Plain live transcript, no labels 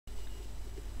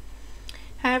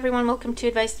Hi everyone, welcome to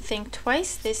Advice to Think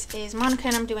Twice. This is Monica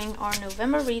and I'm doing our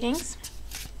November readings,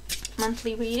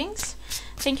 monthly readings.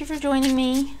 Thank you for joining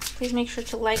me. Please make sure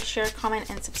to like, share,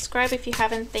 comment, and subscribe if you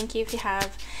haven't. Thank you if you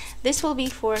have. This will be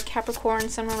for Capricorn,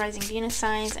 Sun, Moon, Rising, Venus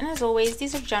signs. And as always,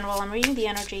 these are general. I'm reading the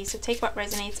energy, so take what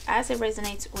resonates as it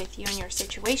resonates with you and your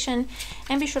situation.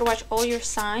 And be sure to watch all your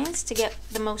signs to get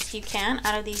the most you can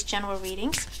out of these general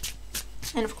readings.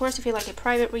 And of course, if you like a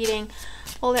private reading,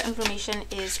 all that information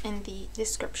is in the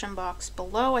description box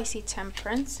below. I see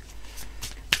Temperance.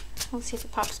 We'll see if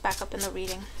it pops back up in the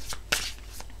reading.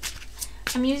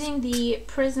 I'm using the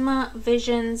Prisma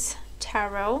Visions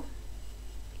Tarot.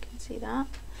 You can see that.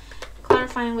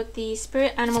 Clarifying with the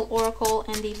Spirit Animal Oracle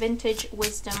and the Vintage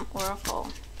Wisdom Oracle.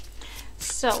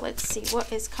 So let's see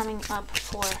what is coming up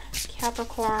for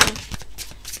Capricorn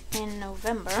in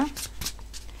November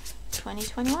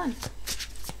 2021.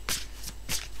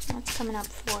 What's coming up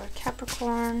for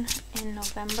Capricorn in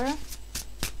November?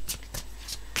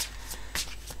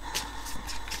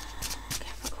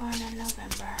 Capricorn in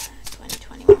November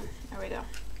 2021. There we go.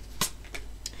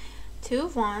 Two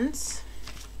of Wands,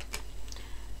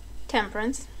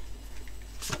 Temperance,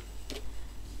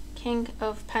 King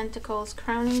of Pentacles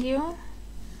crowning you,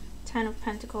 Ten of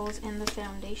Pentacles in the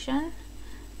foundation,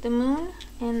 the Moon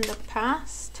in the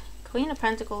past, Queen of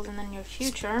Pentacles in the near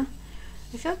future.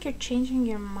 I feel like you're changing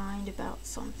your mind about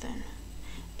something.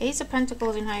 Ace of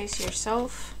Pentacles in how you see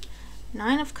yourself.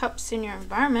 Nine of Cups in your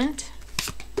environment.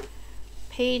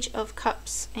 Page of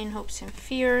Cups in hopes and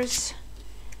fears.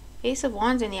 Ace of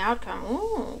Wands in the outcome.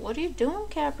 Ooh, what are you doing,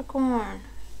 Capricorn?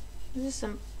 This is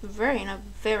some very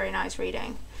nice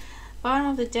reading. Bottom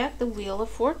of the deck, the Wheel of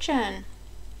Fortune.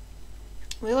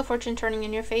 Wheel of Fortune turning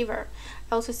in your favor.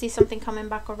 I also see something coming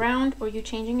back around or you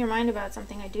changing your mind about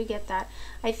something. I do get that.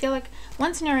 I feel like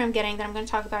one scenario I'm getting that I'm going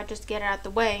to talk about just to get it out the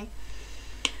way.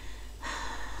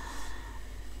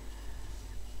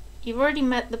 You've already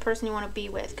met the person you want to be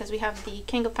with because we have the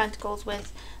King of Pentacles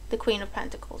with the Queen of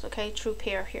Pentacles. Okay, true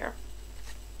pair here.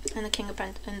 And the King of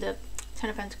and the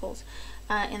Ten of Pentacles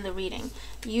in the reading.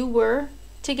 You were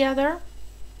together.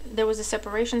 There was a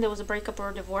separation. There was a breakup or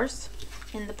a divorce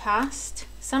in the past.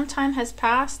 Some time has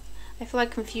passed. I feel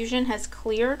like confusion has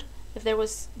cleared. If there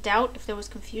was doubt, if there was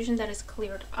confusion, that is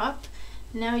cleared up.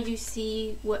 Now you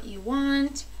see what you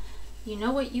want. You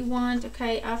know what you want.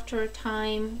 Okay, after a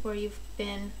time where you've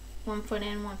been one foot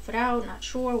in, one foot out, not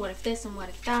sure, what if this and what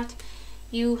if that,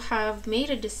 you have made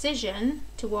a decision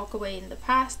to walk away in the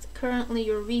past. Currently,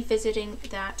 you're revisiting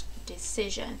that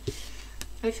decision.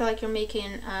 I feel like you're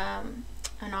making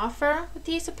an offer with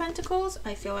the Ace of Pentacles.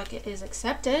 I feel like it is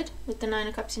accepted with the Nine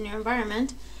of Cups in your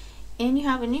environment. And you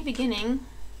have a new beginning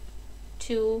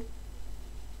to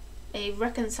a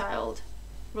reconciled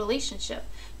relationship.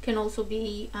 Can also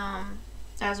be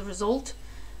as a result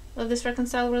of this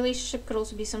reconciled relationship, could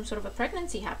also be some sort of a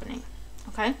pregnancy happening.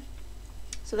 Okay,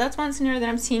 so that's one scenario that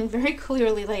I'm seeing very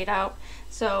clearly laid out.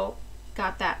 So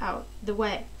got that out the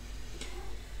way.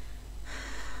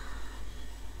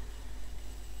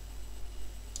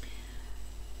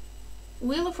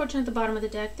 Wheel of Fortune at the bottom of the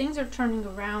deck. Things are turning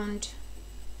around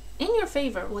in your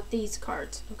favor with these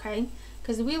cards, okay?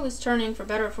 Because the wheel is turning for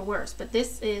better or for worse, but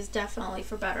this is definitely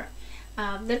for better.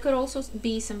 There could also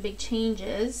be some big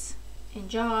changes in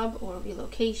job or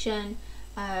relocation,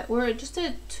 or just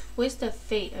a twist of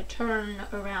fate, a turn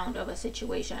around of a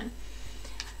situation.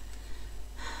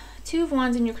 Two of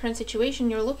Wands in your current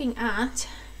situation, you're looking at,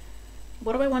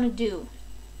 what do I want to do?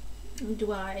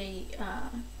 Do I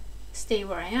stay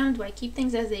where I am? Do I keep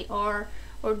things as they are,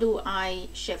 or do I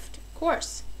shift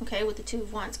course? Okay, with the Two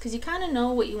of Wands, because you kind of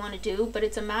know what you want to do, but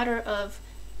it's a matter of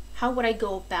how would I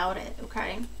go about it.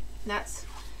 Okay, that's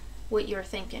what you're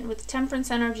thinking. With the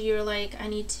Temperance energy, you're like, I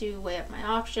need to weigh up my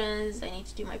options, I need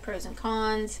to do my pros and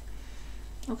cons.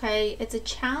 Okay, it's a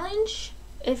challenge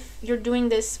if you're doing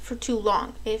this for too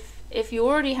long. If you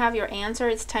already have your answer,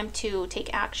 it's time to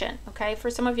take action. Okay, for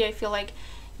some of you, I feel like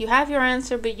you have your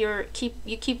answer, but you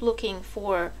keep looking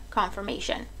for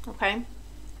confirmation. Okay,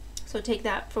 so take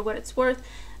that for what it's worth.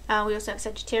 We also have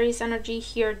Sagittarius energy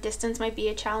here. Distance might be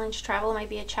a challenge. Travel might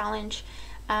be a challenge.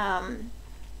 And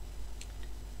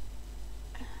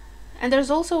there's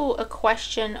also a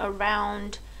question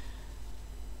around,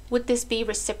 would this be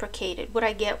reciprocated? Would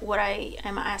I get what I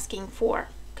am asking for?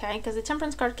 Okay, because the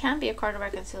Temperance card can be a card of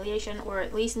reconciliation, or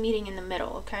at least meeting in the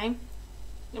middle. Okay,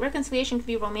 reconciliation can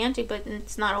be romantic, but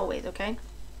it's not always. Okay,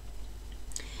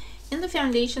 in the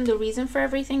foundation, the reason for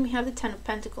everything, we have the Ten of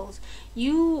Pentacles.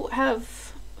 You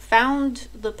have found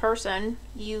the person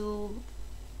you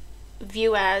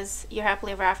view as your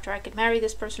happily ever after. I could marry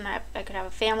this person, I could have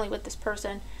a family with this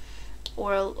person.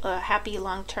 or a happy,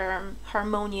 long-term,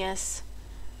 harmonious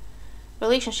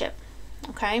relationship,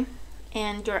 okay?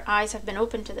 And your eyes have been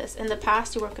open to this. In the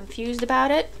past, you were confused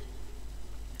about it.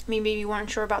 Maybe you weren't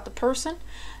sure about the person,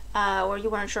 or you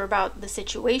weren't sure about the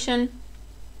situation,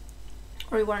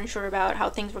 or you weren't sure about how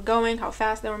things were going, how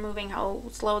fast they were moving, how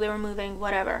slow they were moving,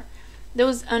 whatever. There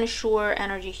was unsure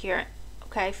energy here,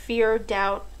 okay? Fear,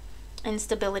 doubt,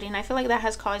 instability. And I feel like that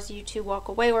has caused you to walk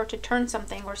away or to turn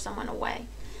something or someone away.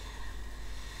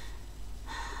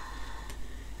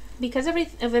 Because of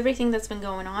everything that's been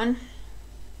going on,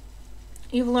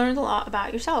 you've learned a lot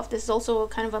about yourself. This is also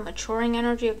kind of a maturing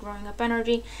energy, a growing up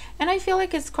energy. And I feel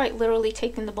like it's quite literally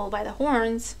taking the bull by the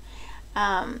horns,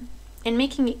 and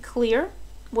making it clear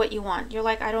what you want. You're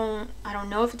like, I don't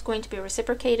know if it's going to be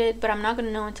reciprocated, but I'm not going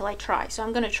to know until I try. So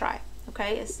I'm going to try.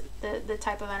 Okay, is the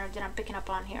type of energy that I'm picking up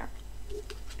on here.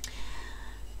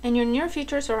 In your near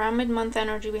future, so around mid-month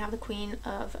energy, we have the Queen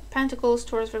of Pentacles,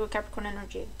 Taurus, Virgo, Capricorn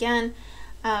energy again.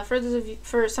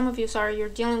 For some of you, sorry, you're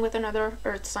dealing with another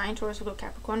earth sign, Taurus, Virgo,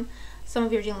 Capricorn. Some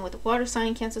of you are dealing with a water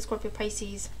sign, Cancer, Scorpio,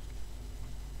 Pisces.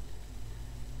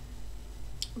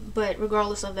 But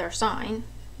regardless of their sign,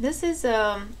 this is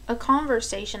a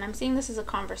conversation. I'm seeing this as a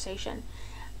conversation.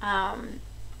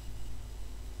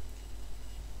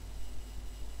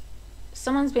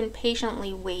 Someone's been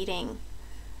patiently waiting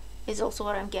is also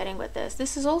what I'm getting with this.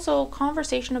 This is also a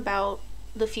conversation about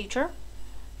the future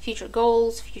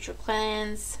goals, future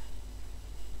plans,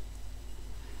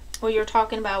 or you're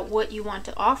talking about what you want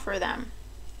to offer them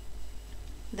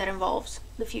that involves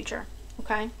the future,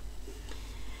 okay?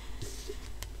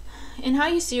 And how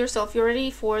you see yourself, you're ready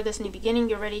for this new beginning,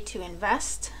 you're ready to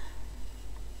invest,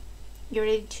 you're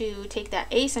ready to take that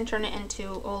ace and turn it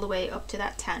into all the way up to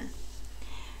that 10.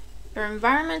 Your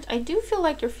environment, I do feel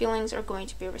like your feelings are going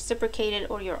to be reciprocated,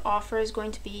 or your offer is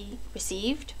going to be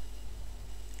received.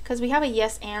 Because we have a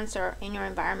yes answer in your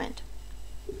environment.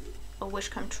 A wish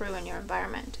come true in your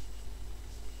environment.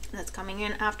 That's coming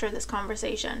in after this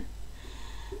conversation.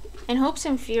 In hopes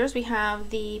and fears, we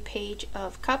have the Page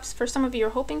of Cups. For some of you,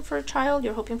 you're hoping for a child,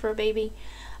 you're hoping for a baby.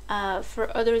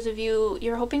 For others of you,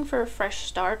 you're hoping for a fresh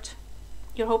start.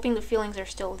 You're hoping the feelings are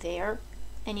still there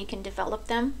and you can develop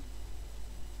them.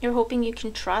 You're hoping you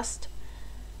can trust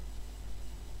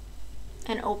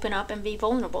and open up and be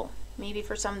vulnerable. Maybe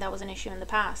for some that was an issue in the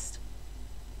past.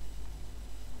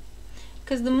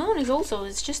 Because the moon is also,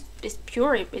 it's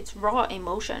pure, it's raw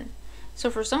emotion. So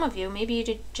for some of you, maybe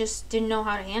you just didn't know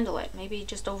how to handle it. Maybe it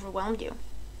just overwhelmed you.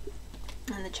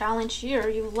 And the challenge here,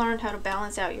 you've learned how to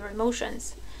balance out your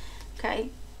emotions. Okay?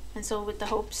 And so with the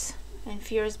hopes and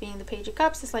fears being the Page of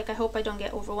Cups, it's like, I hope I don't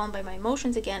get overwhelmed by my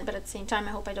emotions again, but at the same time,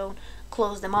 I hope I don't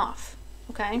close them off.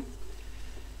 Okay?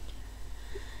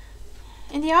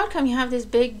 In the outcome, you have this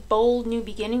big, bold new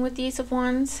beginning with the Ace of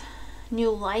Wands. New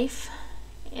life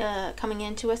coming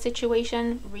into a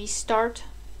situation. Restart.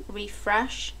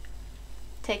 Refresh.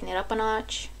 Taking it up a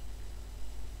notch.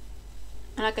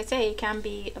 And like I say, it can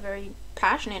be a very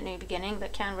passionate new beginning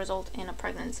that can result in a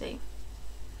pregnancy.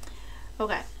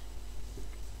 Okay.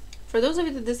 For those of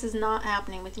you that this is not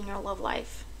happening within your love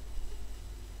life,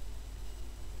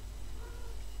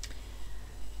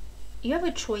 you have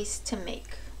a choice to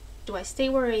make. Do I stay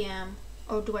where I am,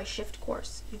 or do I shift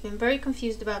course? You've been very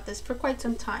confused about this for quite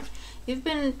some time. You've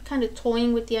been kind of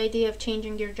toying with the idea of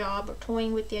changing your job, or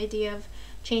toying with the idea of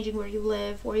changing where you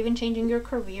live, or even changing your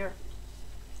career.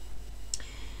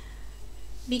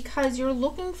 Because you're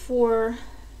looking for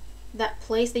that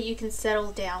place that you can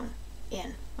settle down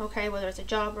in, okay? Whether it's a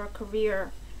job or a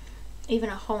career, even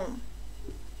a home.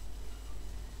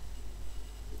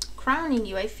 Crowning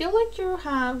you, I feel like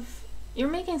you're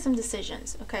making some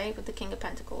decisions, okay, with the King of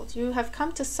Pentacles. You have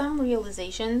come to some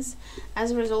realizations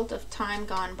as a result of time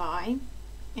gone by,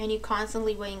 and you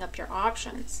constantly weighing up your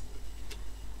options.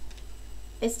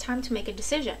 It's time to make a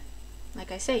decision.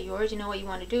 Like I say, you already know what you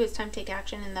want to do. It's time to take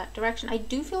action in that direction. I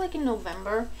do feel like in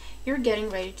November, you're getting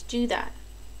ready to do that.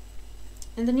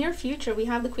 In the near future, we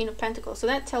have the Queen of Pentacles. So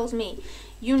that tells me,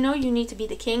 you know you need to be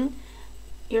the king.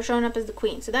 You're showing up as the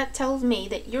queen. So that tells me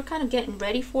that you're kind of getting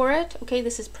ready for it. Okay,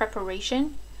 this is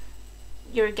preparation.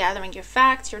 You're gathering your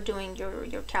facts. You're doing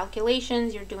your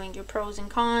calculations. You're doing your pros and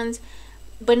cons.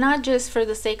 But not just for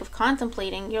the sake of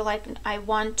contemplating. You're like, I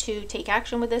want to take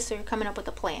action with this. So you're coming up with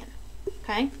a plan.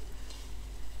 Okay?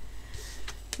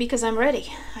 Because I'm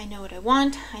ready. I know what I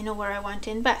want. I know where I want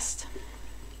to invest.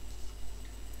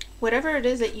 Whatever it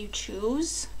is that you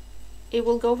choose, it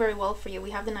will go very well for you.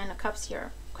 We have the Nine of Cups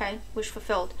here. Okay, wish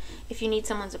fulfilled. If you need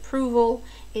someone's approval,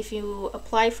 if you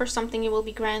apply for something, you will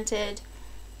be granted.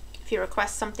 If you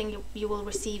request something, you will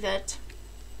receive it.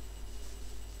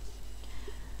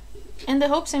 And the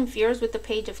hopes and fears with the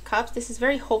Page of Cups, this is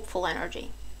very hopeful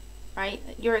energy, right?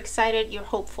 You're excited, you're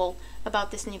hopeful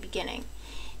about this new beginning.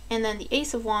 And then the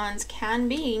Ace of Wands can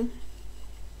be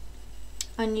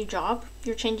a new job.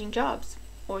 You're changing jobs,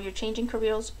 or you're changing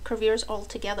careers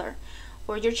altogether,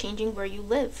 or you're changing where you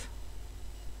live.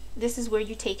 This is where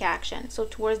you take action. So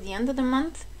towards the end of the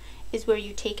month is where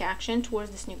you take action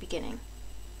towards this new beginning.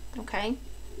 Okay?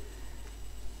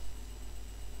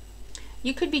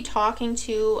 You could be talking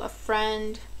to a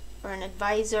friend or an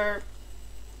advisor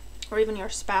or even your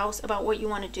spouse about what you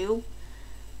want to do,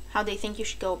 how they think you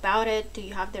should go about it. Do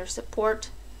you have their support?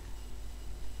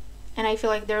 And I feel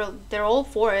like they're all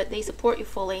for it. They support you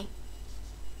fully.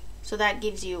 So that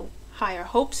gives you higher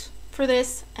hopes for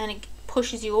this, and it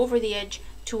pushes you over the edge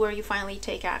to where you finally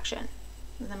take action.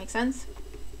 Does that make sense?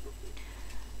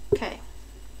 Okay.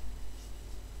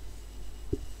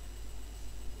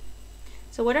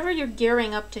 So whatever you're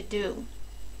gearing up to do,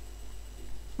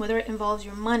 whether it involves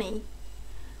your money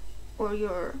or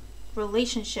your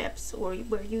relationships or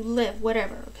where you live,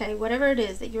 whatever, okay, whatever it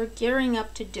is that you're gearing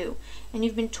up to do, and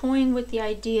you've been toying with the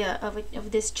idea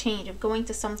of this change, of going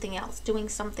to something else, doing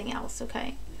something else,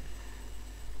 okay.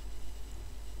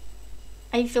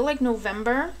 I feel like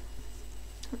November,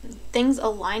 things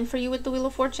align for you with the Wheel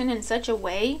of Fortune in such a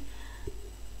way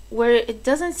where it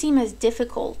doesn't seem as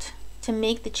difficult to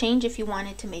make the change if you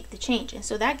wanted to make the change. And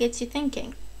so that gets you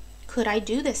thinking, could I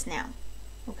do this now?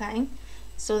 Okay.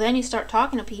 So then you start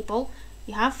talking to people.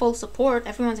 You have full support.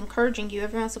 Everyone's encouraging you.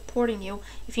 Everyone's supporting you.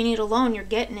 If you need a loan, you're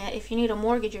getting it. If you need a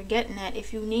mortgage, you're getting it.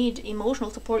 If you need emotional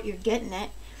support, you're getting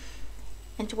it.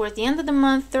 And towards the end of the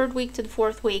month, third week to the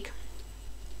fourth week,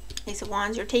 Ace of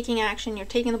Wands, you're taking action. You're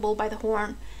taking the bull by the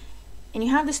horn. And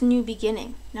you have this new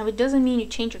beginning. Now, it doesn't mean you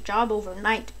change your job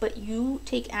overnight, but you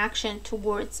take action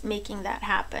towards making that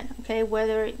happen, okay?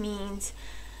 Whether it means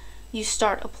you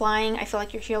start applying, I feel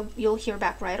like you'll hear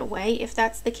back right away if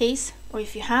that's the case. Or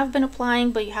if you have been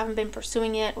applying, but you haven't been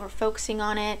pursuing it or focusing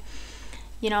on it,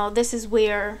 you know, this is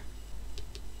where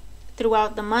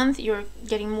throughout the month you're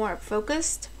getting more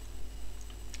focused.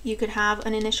 You could have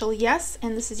an initial yes,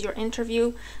 and this is your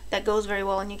interview that goes very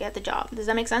well and you get the job. Does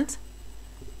that make sense?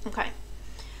 Okay,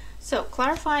 so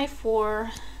clarify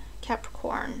for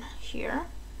Capricorn here.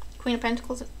 Queen of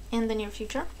Pentacles in the near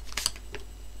future.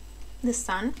 The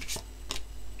Sun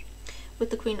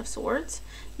with the Queen of Swords.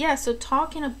 Yeah, so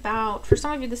talking about, for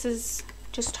some of you, this is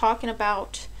just talking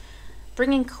about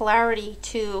bringing clarity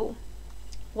to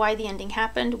why the ending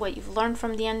happened, what you've learned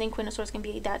from the ending. Queen of Swords can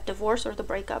be that divorce or the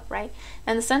breakup, right?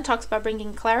 And the Sun talks about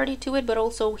bringing clarity to it, but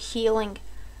also healing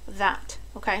that,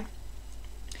 okay?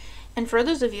 And for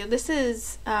those of you, this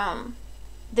is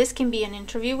this can be an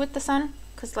interview with the Sun,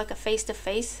 because like a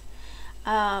face-to-face,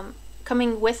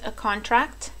 coming with a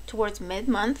contract towards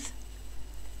mid-month,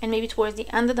 and maybe towards the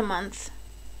end of the month,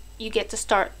 you get to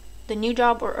start the new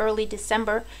job, or early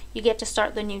December, you get to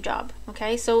start the new job,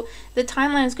 okay? So the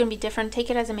timeline is going to be different. Take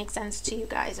it as it makes sense to you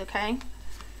guys, okay?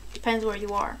 Depends where you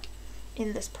are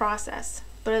in this process.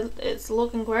 But it's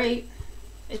looking great.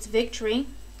 It's victory.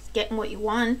 It's getting what you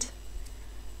want.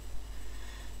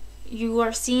 You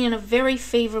are seen in a very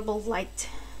favorable light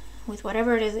with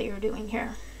whatever it is that you're doing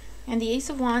here. And the Ace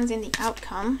of Wands in the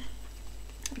outcome.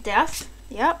 Death.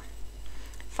 Yep.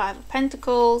 5 of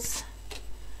Pentacles.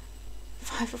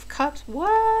 5 of Cups.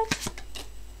 What?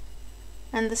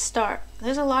 And the Star.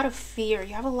 There's a lot of fear.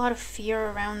 You have a lot of fear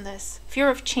around this. Fear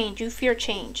of change. You fear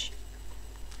change.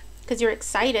 Because you're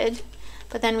excited.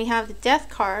 But then we have the Death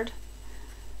card.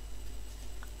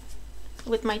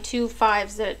 With my 2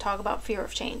 5s that talk about fear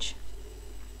of change.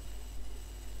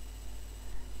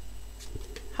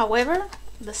 However,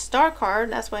 the Star card,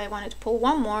 that's why I wanted to pull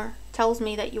one more, tells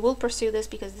me that you will pursue this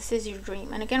because this is your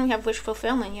dream. And again, we have wish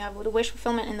fulfillment. You have the wish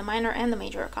fulfillment in the minor and the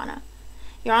major arcana.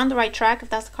 You're on the right track if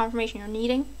that's the confirmation you're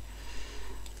needing.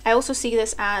 I also see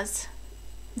this as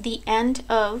the end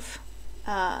of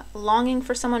longing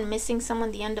for someone, missing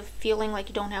someone, the end of feeling like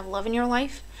you don't have love in your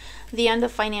life, the end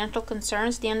of financial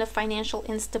concerns, the end of financial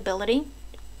instability.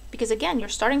 Because again, you're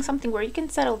starting something where you can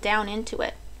settle down into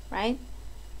it, right?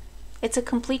 It's a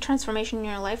complete transformation in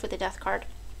your life with the Death card.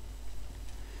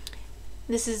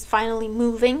 This is finally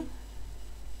moving.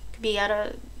 Could be at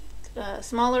a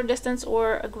smaller distance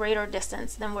or a greater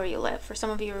distance than where you live. For some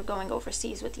of you, are going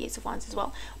overseas with the Ace of Wands as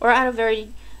well, or at a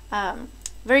very,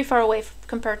 very far away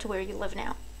compared to where you live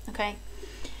now. Okay.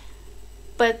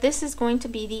 But this is going to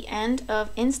be the end of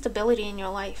instability in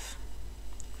your life.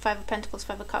 5 of Pentacles,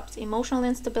 5 of Cups, emotional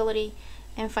instability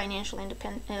and financial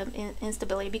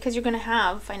instability, because you're going to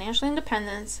have financial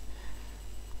independence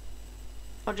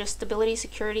or just stability,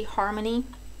 security, harmony,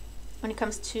 when it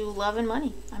comes to love and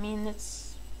money. I mean,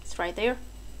 it's right there.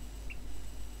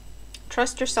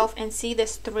 Trust yourself and see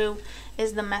this through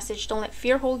is the message. Don't let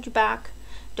fear hold you back.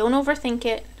 Don't overthink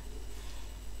it.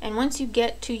 And once you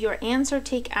get to your answer,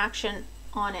 take action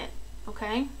on it,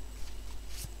 okay?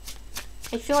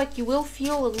 I feel like you will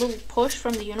feel a little push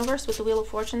from the universe with the Wheel of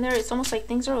Fortune there. It's almost like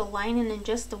things are aligning in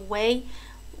just a way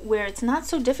where it's not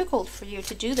so difficult for you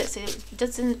to do this. It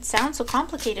doesn't sound so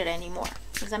complicated anymore.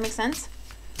 Does that make sense?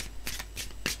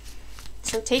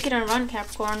 So take it and run,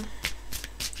 Capricorn.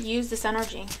 Use this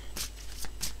energy.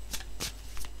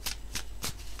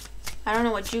 I don't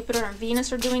know what Jupiter and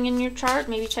Venus are doing in your chart.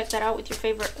 Maybe check that out with your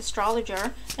favorite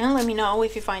astrologer and let me know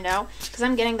if you find out, because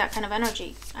I'm getting that kind of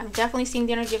energy. I'm definitely seeing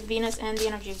the energy of Venus and the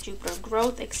energy of Jupiter.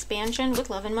 Growth, expansion with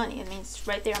love and money. It means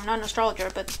right there. I'm not an astrologer,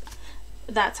 but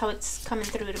that's how it's coming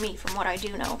through to me from what I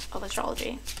do know of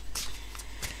astrology.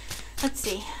 Let's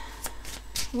see.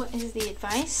 What is the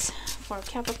advice for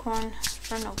Capricorn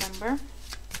for November?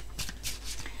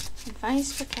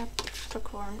 Advice for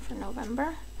Capricorn for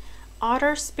November.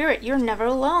 Otter spirit, you're never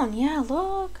alone. Yeah,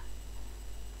 look.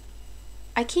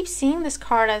 I keep seeing this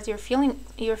card as your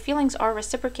feelings are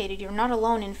reciprocated. You're not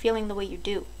alone in feeling the way you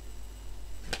do.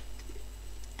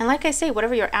 And like I say,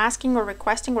 whatever you're asking or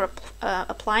requesting or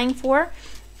applying for,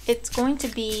 it's going to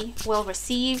be well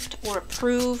received or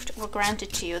approved or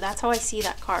granted to you. That's how I see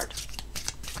that card.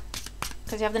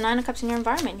 Because you have the Nine of Cups in your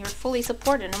environment. You're fully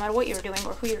supported no matter what you're doing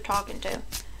or who you're talking to.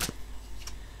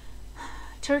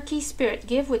 Turkey spirit,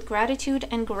 give with gratitude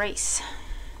and grace.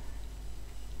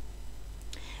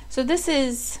 So this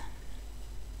is,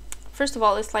 first of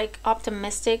all, it's like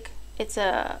optimistic. It's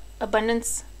a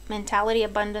abundance mentality,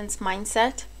 abundance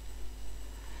mindset.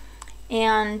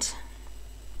 And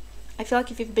I feel like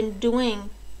if you've been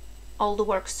doing all the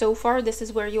work so far, this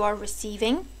is where you are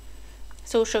receiving.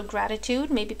 So show gratitude,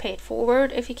 maybe pay it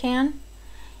forward if you can.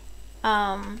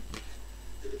 And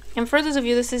for those of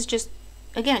you, this is just,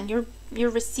 again, you're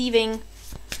receiving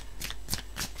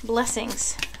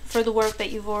blessings for the work that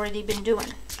you've already been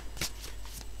doing.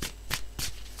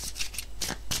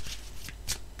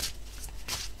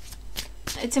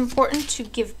 It's important to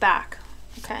give back,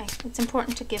 okay? It's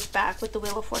important to give back with the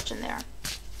Wheel of Fortune there.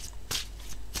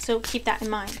 So keep that in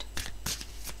mind.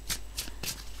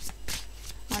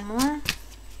 One more.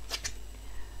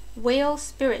 Whale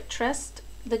spirit, trust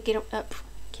the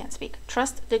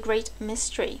trust the great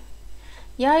mystery.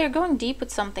 Yeah, you're going deep with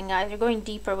something, guys. You're going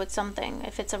deeper with something.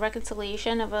 If it's a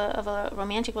reconciliation of a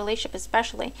romantic relationship,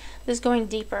 especially, this is going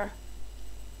deeper.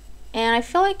 And I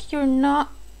feel like you're no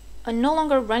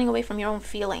longer running away from your own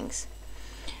feelings.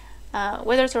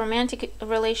 Whether it's a romantic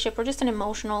relationship or just an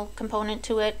emotional component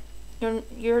to it,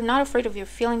 you're not afraid of your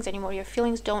feelings anymore. Your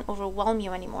feelings don't overwhelm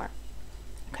you anymore.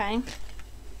 Okay?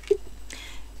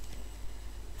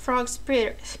 Frog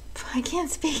spirit, I can't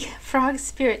speak. Frog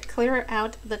spirit, clear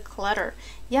out the clutter.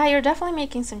 Yeah, you're definitely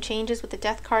making some changes with the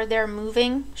death card there.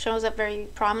 Moving shows up very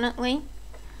prominently.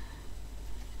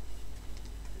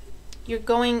 You're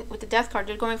going, with the death card,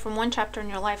 you're going from one chapter in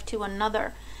your life to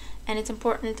another. And it's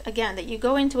important, again, that you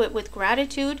go into it with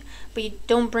gratitude, but you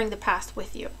don't bring the past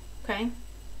with you, okay?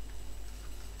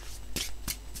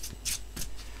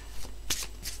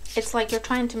 It's like you're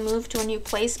trying to move to a new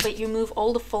place, but you move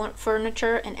all the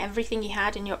furniture and everything you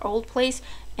had in your old place,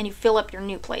 and you fill up your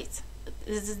new place.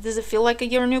 Does it feel like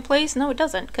your new place? No, it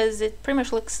doesn't, because it pretty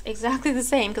much looks exactly the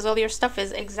same, because all your stuff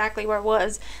is exactly where it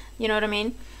was. You know what I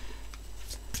mean?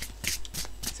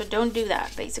 So don't do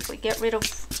that, basically. Get rid of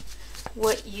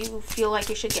what you feel like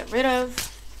you should get rid of.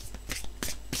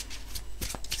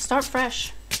 Start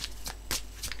fresh.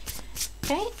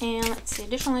 Okay, and let's see,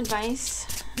 additional advice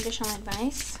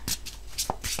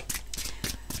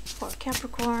for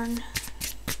Capricorn.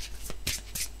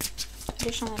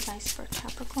 Additional advice for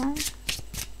Capricorn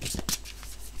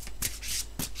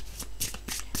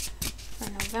for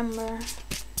November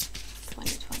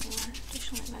 2021.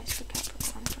 Additional advice for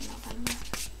Capricorn for November.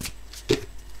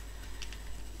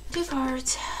 2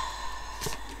 cards.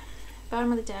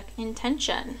 Bottom of the deck.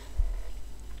 Intention.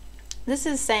 This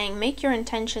is saying make your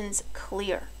intentions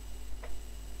clear.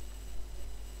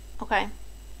 Okay.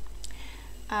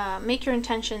 Make your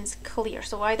intentions clear.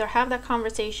 So either have that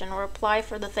conversation or apply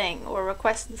for the thing or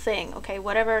request the thing. Okay,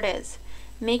 whatever it is.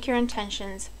 Make your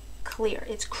intentions clear.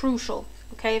 It's crucial.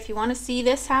 Okay, if you want to see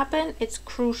this happen, it's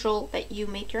crucial that you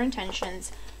make your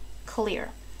intentions clear.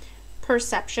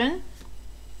 Perception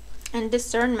and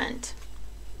discernment.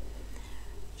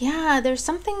 Yeah, there's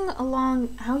something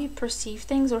along how you perceive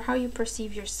things or how you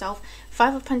perceive yourself.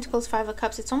 5 of Pentacles, 5 of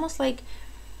Cups. It's almost like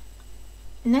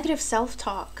negative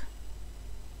self-talk.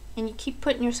 and you keep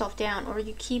putting yourself down, or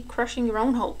you keep crushing your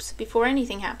own hopes before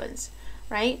anything happens,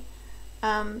 right?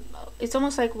 It's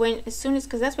almost like as soon as,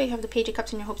 because that's why you have the Page of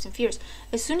Cups in your hopes and fears.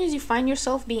 As soon as you find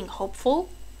yourself being hopeful,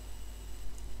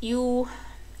 you're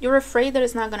afraid that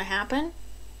it's not going to happen,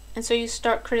 and so you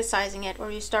start criticizing it,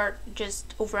 or you start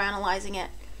just overanalyzing it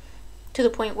to the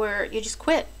point where you just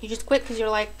quit. You just quit because you're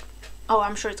like, oh,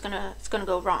 I'm sure it's gonna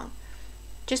go wrong,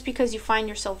 just because you find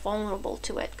yourself vulnerable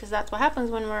to it, because that's what happens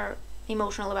when we're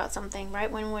emotional about something,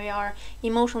 right? When we are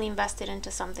emotionally invested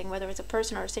into something, whether it's a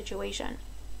person or a situation.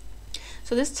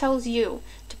 So this tells you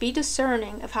to be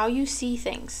discerning of how you see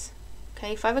things.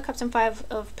 Okay, 5 of Cups and 5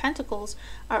 of Pentacles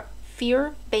are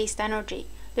fear-based energy.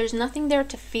 There's nothing there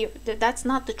to fear. That's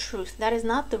not the truth. That is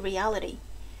not the reality.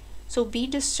 So be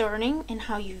discerning in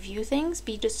how you view things.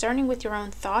 Be discerning with your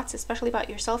own thoughts, especially about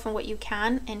yourself and what you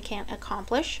can and can't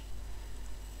accomplish.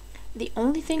 The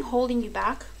only thing holding you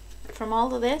back from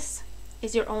all of this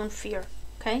is your own fear.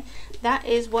 Okay, that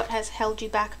is what has held you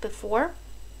back before.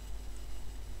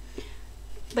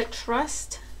 But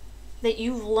trust that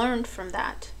you've learned from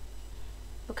that.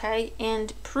 Okay,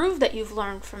 and prove that you've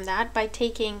learned from that by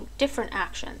taking different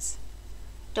actions.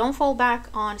 Don't fall back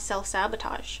on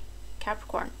self-sabotage,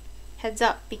 Capricorn. Heads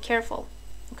up, be careful.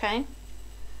 Okay,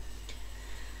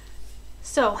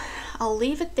 so I'll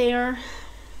leave it there.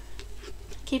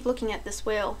 Keep looking at this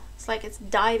wheel. It's like it's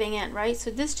diving in, right?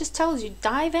 So this just tells you,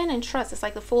 dive in and trust. It's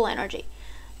like the Fool energy.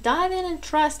 Dive in and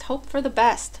trust, hope for the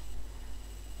best,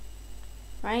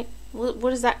 right? What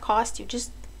does that cost you?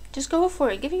 Just go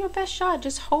for it. Give it your best shot.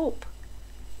 Just hope.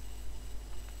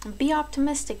 Be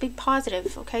optimistic. Be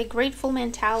positive. Okay? Grateful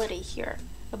mentality here.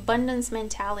 Abundance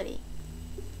mentality.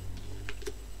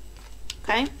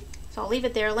 Okay? So I'll leave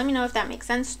it there. Let me know if that makes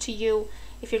sense to you.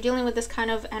 If you're dealing with this kind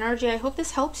of energy, I hope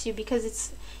this helps you,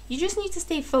 because you just need to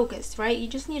stay focused, right? You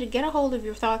just need to get a hold of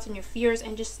your thoughts and your fears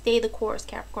and just stay the course,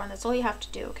 Capricorn. That's all you have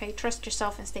to do, okay? Trust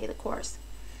yourself and stay the course.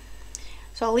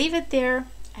 So I'll leave it there.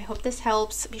 I hope this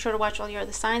helps. Be sure to watch all your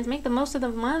other signs. Make the most of the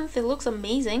month. It looks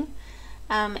amazing.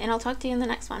 And I'll talk to you in the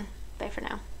next one. Bye for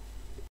now.